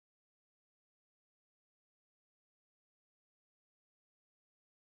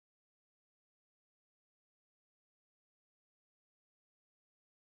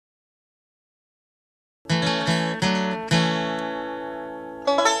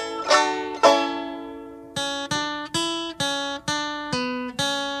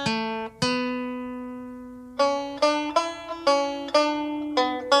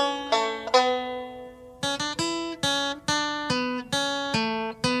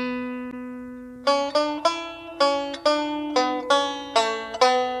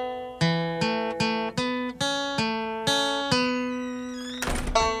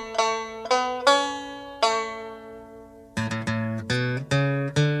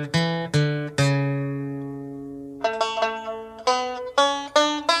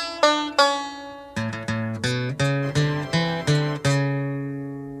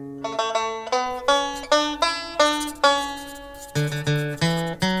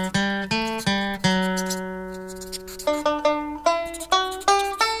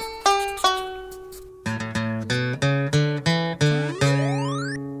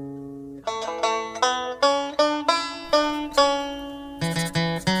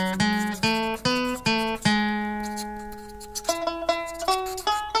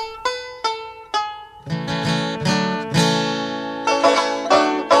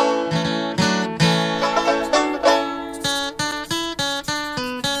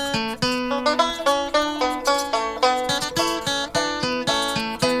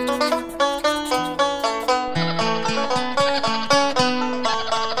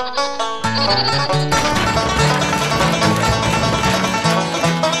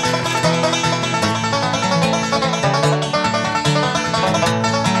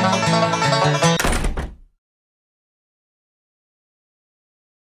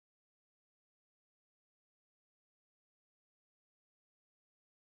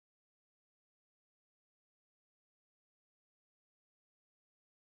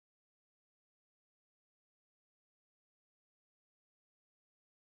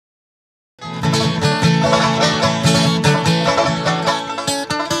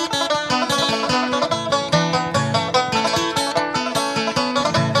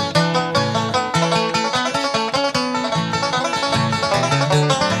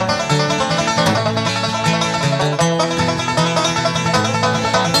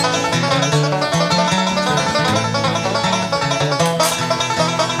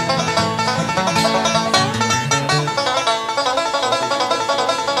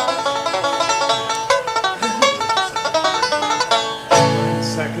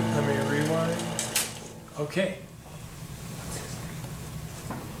second. Let me rewind. Okay.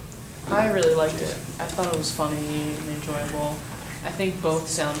 I really liked it. I thought it was funny and enjoyable. I think both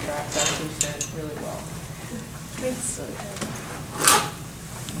soundtracks actually fit really well. It's so good.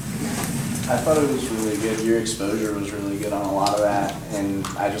 I thought it was really good. Your exposure was really good on a lot of that, and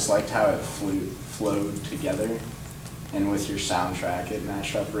I just liked how it flowed together. And with your soundtrack, it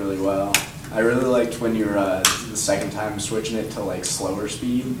matched up really well. I really liked when you were the second time switching it to like slower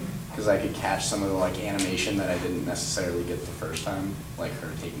speed, because I could catch some of the like animation that I didn't necessarily get the first time, like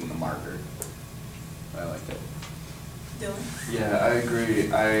her taking the marker. I liked it. Dylan? Yeah, I agree.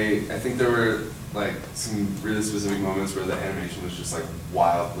 I think there were like some really specific moments where the animation was just like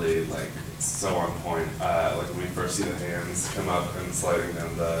wildly like so on point. Like when we first see the hands come up and sliding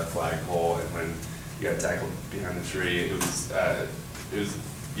down the flagpole, and when you got tackled behind the tree, it was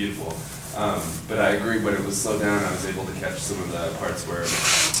beautiful. But I agree, when it was slowed down, I was able to catch some of the parts where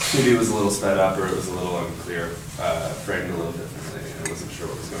maybe it was a little sped up or it was a little unclear, framed a little differently, and I wasn't sure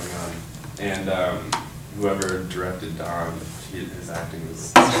what was going on. And whoever directed Don, his acting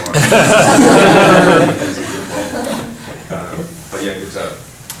was so on. But yeah, good job.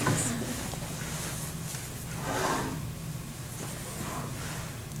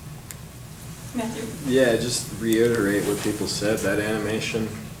 Matthew? Yeah, just reiterate what people said. That animation,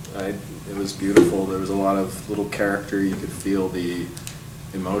 it was beautiful. There was a lot of little character. You could feel the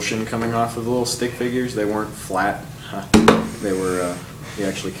emotion coming off of the little stick figures. They weren't flat. They were, you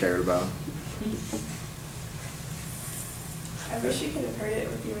actually cared about. I wish you could have heard it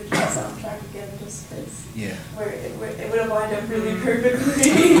with the original soundtrack again, just because. Yeah. Where it would have lined up really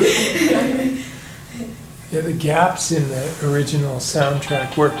perfectly. Yeah, the gaps in the original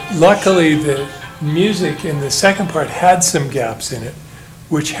soundtrack were, luckily the music in the second part had some gaps in it,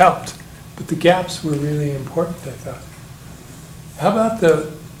 which helped. But the gaps were really important, I thought. How about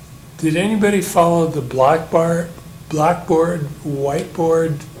did anybody follow the blackboard,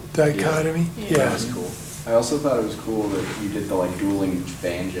 whiteboard dichotomy? Yeah. That was cool. I also thought it was cool that you did the like dueling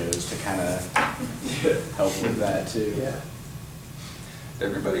banjos to kind of help with that too. Yeah.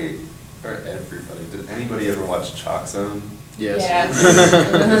 Did anybody ever watch Chalk Zone? Yes.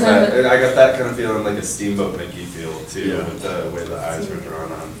 I got that kind of feeling, like a Steamboat Mickey feel too, Yeah. with the way the eyes were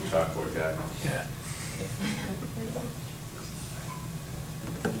drawn on the chalkboard guy. Yeah.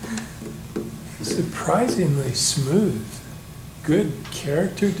 Surprisingly smooth. Good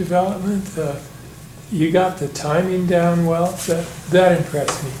character development. You got the timing down well. That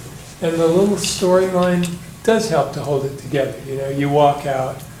impressed me. And the little storyline does help to hold it together. You know, you walk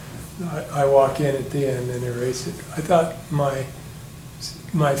out, I walk in at the end and erase it. I thought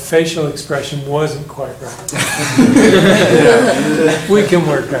my facial expression wasn't quite right. We can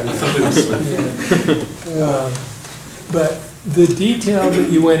work on that. But the detail that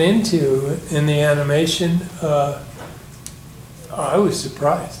you went into in the animation, I was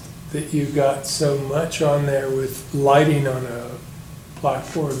surprised that you got so much on there with lighting on a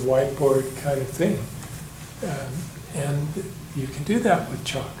blackboard, whiteboard kind of thing. And you can do that with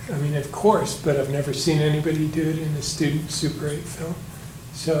chalk. I mean, of course, but I've never seen anybody do it in a student Super 8 film.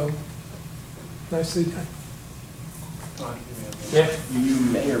 So, nicely done. Yeah. You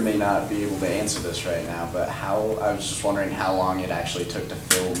may or may not be able to answer this right now, but I was just wondering how long it actually took to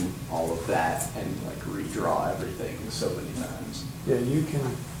film all of that and like redraw everything so many times. Yeah, you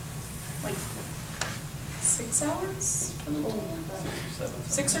can. Like 6 hours?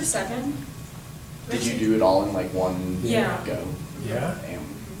 6 or 7? Did you do it all in like one Yeah. go? Yeah. Damn.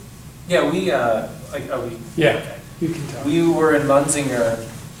 Yeah, we, Yeah, okay. you can tell. We were in Munzinger,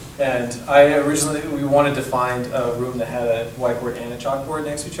 and we wanted to find a room that had a whiteboard and a chalkboard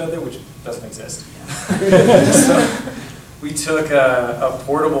next to each other, which doesn't exist. So we took a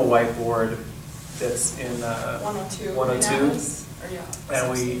portable whiteboard that's in 102. 102. And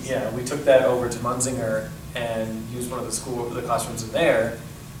we 66. took that over to Munzinger and used one of the classrooms in there.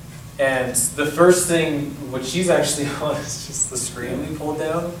 And the first thing, what she's actually on is just the screen we pulled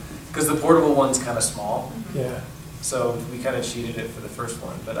down, because the portable one's kind of small. Yeah. So we kind of cheated it for the first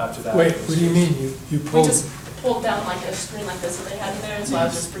one, but after that. Wait, what do you mean? You We pulled? just pulled down like a screen like this that they had in there, and so I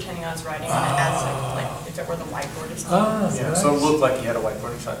was just pretending I was writing on it as if it were the whiteboard or something. Ah, Yeah, nice. so it looked like you had a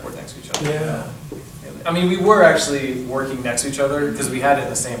whiteboard and chalkboard next to each other. Yeah. I mean, we were actually working next to each other because we had it in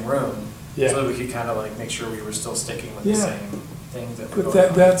the same room, Yeah. so that we could kind of like make sure we were still sticking with the Yeah. same things that were But going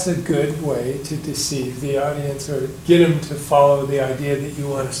on. that's a good way to deceive the audience or get them to follow the idea that you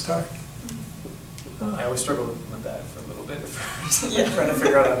want to start. Yeah, we struggled with that for a little bit at first, Yeah. trying to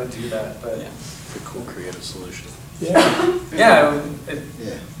figure out how to do that, but Yeah. It's a cool creative solution. Yeah. yeah, it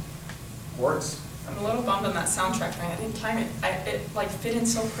Yeah. works. I I'm a little bummed on that soundtrack thing. I didn't time it. It like fit in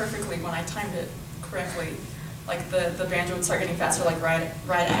so perfectly when I timed it correctly. Like the banjo would start getting faster, like right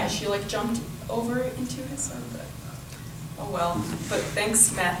as she like jumped over into it. So, but, oh well. But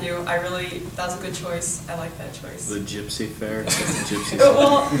thanks, Matthew. That was a good choice. I like that choice. The Gypsy Fair. Gypsy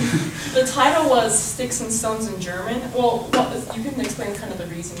Well, the title was Sticks and Stones in German. Well, you can explain kind of the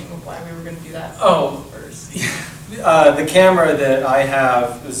reasoning of why we were going to do that first. The camera that I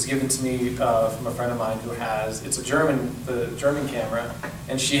have was given to me from a friend of mine who it's the German camera,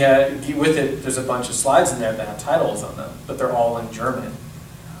 and she had, with it, there's a bunch of slides in there that have titles on them, but they're all in German.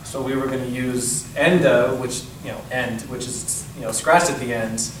 So we were going to use Ende, which is, scratched at the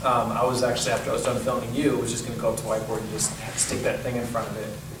end. I was actually, after I was done filming you, was just going to go up to whiteboard and just stick that thing in front of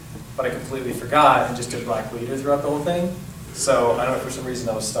it. But I completely forgot and just did black leader throughout the whole thing. So I don't know, for some reason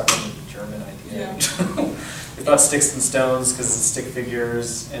I was stuck on the German idea. Yeah. We thought Sticks and Stones because it's stick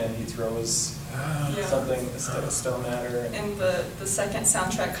figures and he throws something, a stone at her. And the second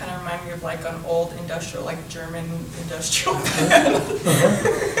soundtrack kind of reminded me of like an old industrial, like German industrial band.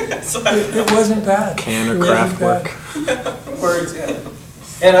 So It wasn't bad. Can of It wasn't Kraftwerk. Words,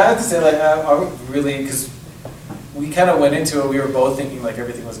 yeah. And I have to say, like, I really, because we kind of went into it, we were both thinking like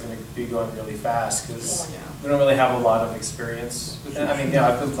everything was going to be going really fast because we don't really have a lot of experience with it. I mean,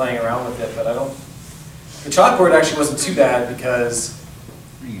 I've been playing around with it, but the chalkboard actually wasn't too bad because,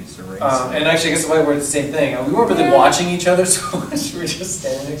 and actually I guess the whiteboard is the same thing. We weren't really watching each other so much, we were just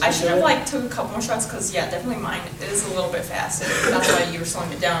standing next to each other. I should have like took a couple more shots because definitely mine is a little bit faster. That's why you were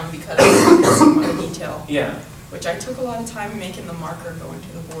slowing it down because of some of the detail. Yeah. Which I took a lot of time making the marker go into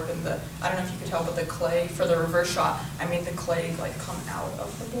the board and I don't know if you could tell, but the clay for the reverse shot, I made the clay like come out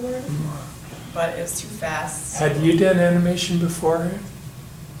of the board, but it was too fast. Had you done animation before?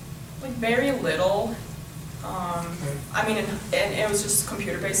 Like very little. I mean, and it was just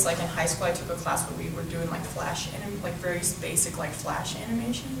computer based. Like in high school, I took a class where we were doing like like very basic like flash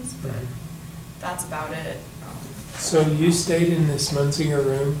animations, but that's about it. So you stayed in this Munzinger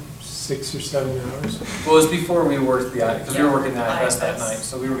room 6 or 7 hours? Well, it was before we worked because we were working the IFS that IFS. night,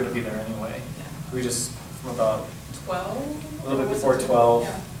 so we were going to be there anyway. Yeah. We just, from about 12? a little bit before 12.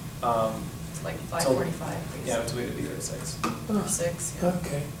 Yeah. Like 5:45. Yeah, until we had to be there at 6. Or 6. Yeah.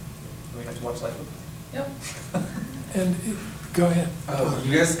 Okay. We had to watch like. Yep. And go ahead.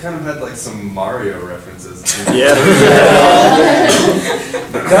 You guys kind of had like some Mario references. Yeah.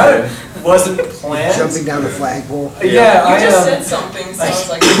 That wasn't planned. Jumping down the flagpole. Yeah, You just said something, so I was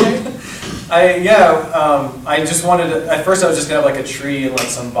like, okay. I just wanted to, at first I was just gonna have like a tree and like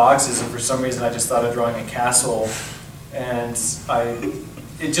some boxes, and for some reason I just thought of drawing a castle, and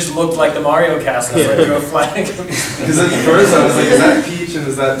it just looked like the Mario castle, so I drew a flag. Because at first I was like, is that Peach and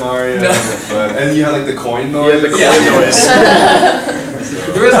is that Mario? No. And you had like the coin noise. Yeah, the coin noise.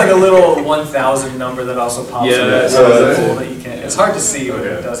 There is like a little 1,000 number that also pops Yeah, up. that's Cool that you can. It's hard to see, but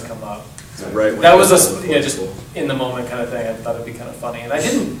it does come up. Right. That was just in the moment kind of thing. I thought it'd be kind of funny, and I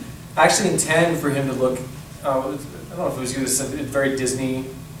didn't actually intend for him to look. I don't know if it was you that said it, very Disney.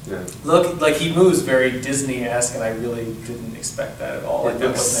 Yeah. Look, like he moves very Disney-esque, and I really didn't expect that at all. Like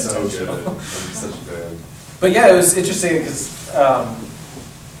that wasn't so good. intentional. I'm such a fan. But yeah, it was interesting because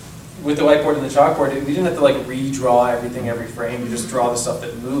with the whiteboard and the chalkboard, we didn't have to like redraw everything every frame. You just draw the stuff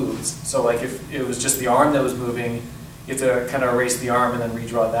that moves. So like if it was just the arm that was moving, you have to kind of erase the arm and then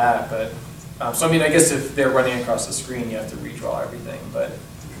redraw that. But so I mean, I guess if they're running across the screen, you have to redraw everything. But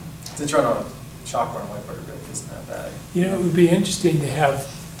since you're on a chalkboard and whiteboard, it really isn't that bad. You know, it would be interesting to have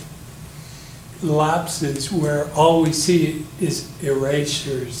lapses where all we see is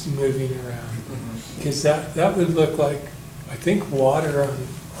erasures moving around. Because that would look like, I think, water on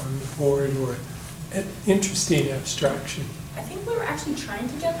the board, or an interesting abstraction. I think we were actually trying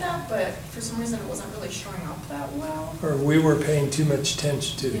to get that, but for some reason it wasn't really showing up that well. Or we were paying too much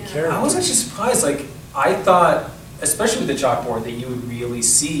attention to the character. I was actually surprised. Like I thought, especially with the chalkboard, that you would really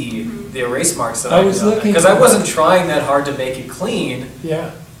see the erase marks that I was looking because I wasn't trying that hard to make it clean.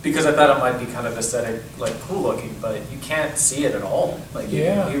 Yeah. Because I thought it might be kind of aesthetic, like cool looking, but you can't see it at all. Like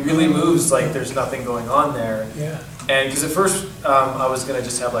it really moves like there's nothing going on there. Yeah. And because at first I was gonna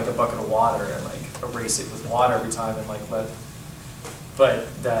just have like a bucket of water and like erase it with water every time and like but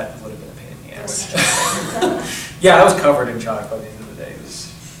that would have been a pain in the ass. Yeah, I was covered in chalk by the end of the day. It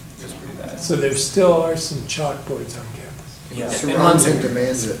was pretty bad. So there still are some chalkboards on campus. Yeah. Surrounds and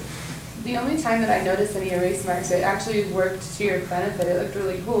demands it. The only time that I noticed any erase marks, it actually worked to your benefit, it looked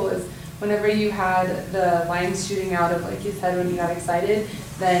really cool, is whenever you had the lines shooting out of like his head when he got excited,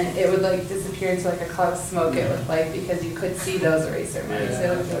 then it would like disappear into like a cloud of smoke, it looked like, because you could see those eraser marks.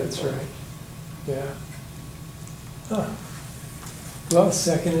 Yeah, It looked really that's cool. right. Yeah. Huh. Well,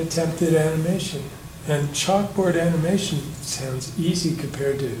 second attempt at animation. And chalkboard animation sounds easy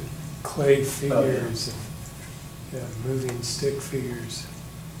compared to clay figures and moving stick figures.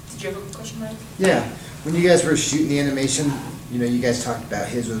 Did you have a question, Mike? Yeah, when you guys were shooting the animation, you know, you guys talked about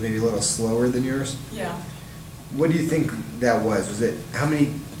his was maybe a little slower than yours. Yeah. What do you think that was? Was it, how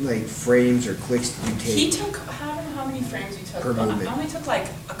many like frames or clicks did you take? He took, I don't know how many frames he took, Per but movement. I only took like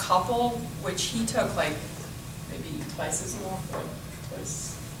a couple, which he took like maybe twice as long, or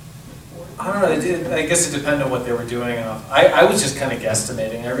twice. I don't know, I guess it depended on what they were doing. I was just kind of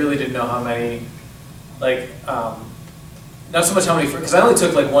guesstimating. I really didn't know how many, like, not so much how many, because I only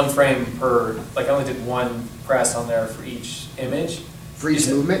took like one frame per, like I only did one press on there for each image. For each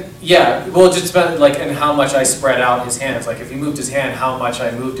movement? Yeah, well, it just depended, like, and how much I spread out his hand. It's like if he moved his hand, how much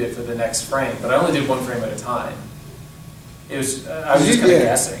I moved it for the next frame. But I only did one frame at a time. It was, I was just kind of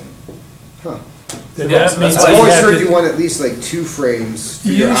guessing. Huh. Then Yeah, that means that's I've you always had heard to- you want at least like 2 frames for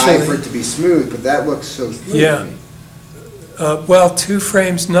your eye Usually. for it to be smooth, but that looks so smooth Yeah. to me. Well, 2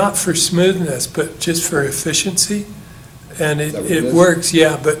 frames, not for smoothness, but just for efficiency. And Is that what it it is? works,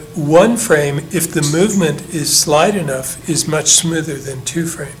 yeah, but 1 frame, if the movement is slight enough, is much smoother than 2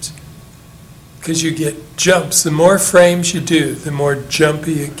 frames. Because you get jumps. The more frames you do, the more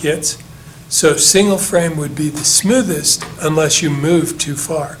jumpy it gets. So single frame would be the smoothest unless you move too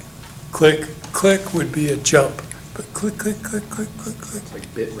far. Click, click would be a jump. But click, click, click, click, click, click. It's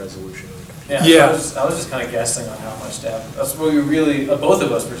like bit resolution. Yeah, Yeah. so I was just kind of guessing on how much to have. That's what we really, both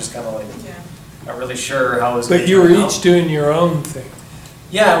of us were just kind of like, Yeah. not really sure how it was. But gonna you were turn out. each doing your own thing.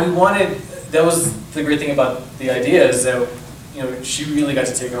 Yeah, we wanted, that was the great thing about the idea is that, you know, she really got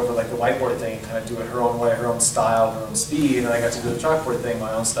to take over like the whiteboard thing and kind of do it her own way, her own style, her own speed, and I got to do the chalkboard thing,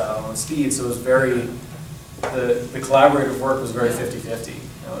 my own style, my own speed, so it was very, the collaborative work was very 50-50. You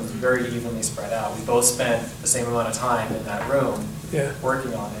know, it was very evenly spread out. We both spent the same amount of time in that room Yeah.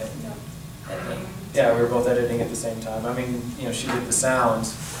 working on it. Yeah. Editing. Yeah, we were both editing at the same time. I mean, you know, she did the sound.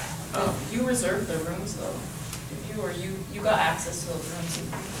 You reserved the rooms though, did you, or you got access to those rooms?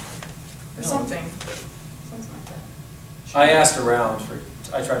 Or No. something like that. I asked around for,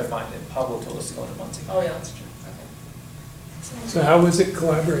 I tried to find it. Pablo told us to go to Muncie. Oh, yeah, that's true, okay. So how was it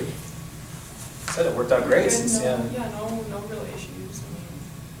collaborating? Said it worked out great Good, since, no, yeah. Yeah, no real issues, I mean.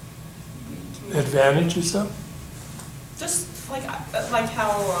 we communicated. Advantages of? Just like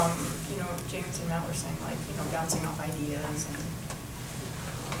how, you know, James and Matt were saying, like, you know, bouncing off ideas and,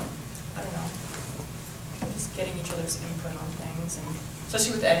 I don't know, just getting each other's input on things, and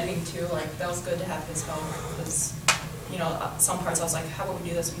especially with editing too, like, that was good to have his help, because, you know, some parts I was like, how about we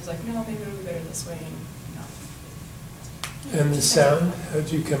do this, and he's like, no, maybe it'll be better this way, and, you know. And the sound, how'd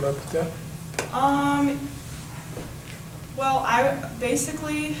you come up with that? Well, I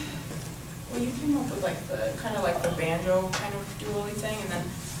basically, well, you came up with like the, kind of like the banjo kind of dually thing, and then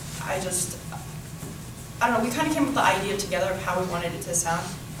I don't know, we kind of came up with the idea together of how we wanted it to sound,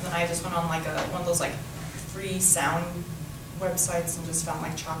 and then I just went on like one of those like free sound websites and just found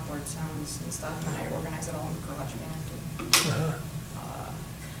like chalkboard sounds and stuff, and then I organized it all in GarageBand. Uh-huh.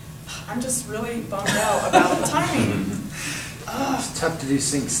 I'm just really bummed out about the timing. It's tough to do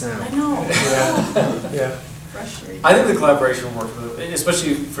sync sound. I know. Yeah. Frustrating. I think the collaboration worked,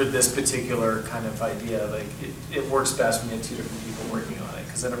 especially for this particular kind of idea. Like it works best when you have 2 different people working on it,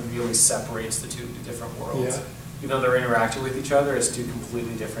 because then it really separates the 2 different worlds. Yeah. Even though they're interacting with each other, it's 2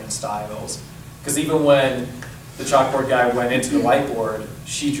 completely different styles. Because even when the chalkboard guy went into the whiteboard,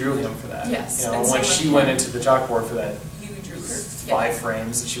 she drew him for that. Yes, You know, and when same she with went him. into the chalkboard for that You drew her. 5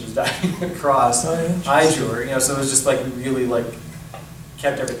 frames that she was diving across, Oh, interesting. I drew her. You know, so it was just like we really like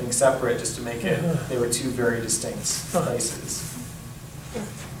kept everything separate just to make it. They were 2 very distinct places.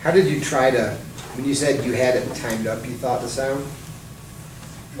 How did you try to, when you said you had it timed up, you thought the sound?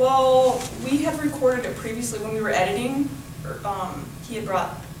 Well, we had recorded it previously when we were editing. He had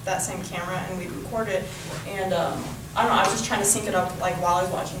brought that same camera and we recorded it. And I don't know, I was just trying to sync it up like while I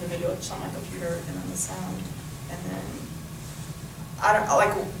was watching the video just on my computer and then the sound. And then, I don't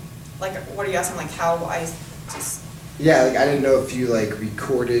like what are you asking, like how I just... Yeah, like I didn't know if you like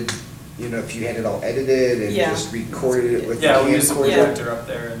recorded, you know, if you had it all edited and Yeah. just recorded it with Yeah, the we used a camcorder. projector up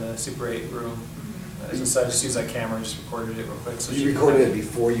there in the Super 8 room. So I just used that camera and just recorded it real quick. So You recorded it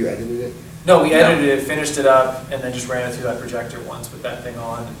before you edited it? No, we edited it, finished it up, and then just ran it through that projector once with that thing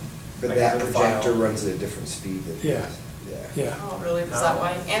on. But Like that the projector file. runs at a different speed than Yeah. yours. Yeah. Yeah. Oh, really? Was that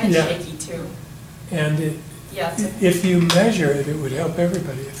why? And it's Yeah. shaky too. And Yeah. It's a, if you measure it, it would help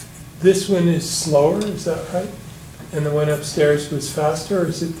everybody. If this one is slower, is that right? And the one upstairs was faster, or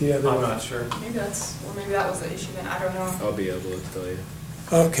is it the other I'm one? not sure. maybe that was the issue then. I don't know. I'll be able to tell you.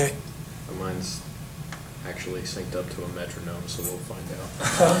 Okay, Mine's actually synced up to a metronome, so we'll find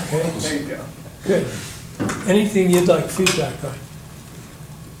out. okay. There you go. Good. Anything you'd like feedback on?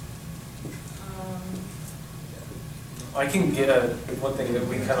 I can get one thing that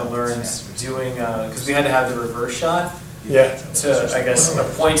we kind of learned doing, because we had to have the reverse shot Yeah. to, I guess, a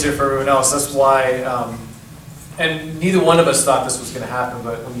pointer for everyone else. That's why, and neither one of us thought this was going to happen,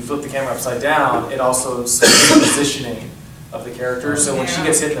 but when you flip the camera upside down, it also switches the positioning of the character. So when she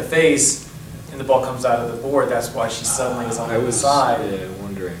gets hit in the face and the ball comes out of the board, that's why she suddenly is on the side.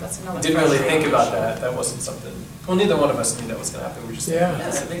 wondering. That's another. Didn't really think about that. That wasn't something. Well, neither one of us knew that was going to happen. We were just Yeah. thinking,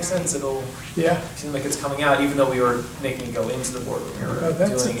 yes, it makes sense. It'll Yeah. seem like it's coming out, even though we were making it go into the board when we were Oh,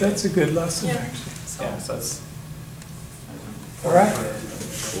 that's, doing that's it. a good lesson, Yeah. actually. Yeah, so that's. All right.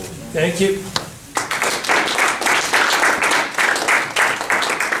 Thank you.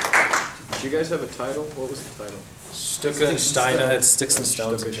 Did you guys have a title? What was the title? Stöcke und Steine, it's sticks and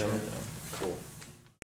stones in German.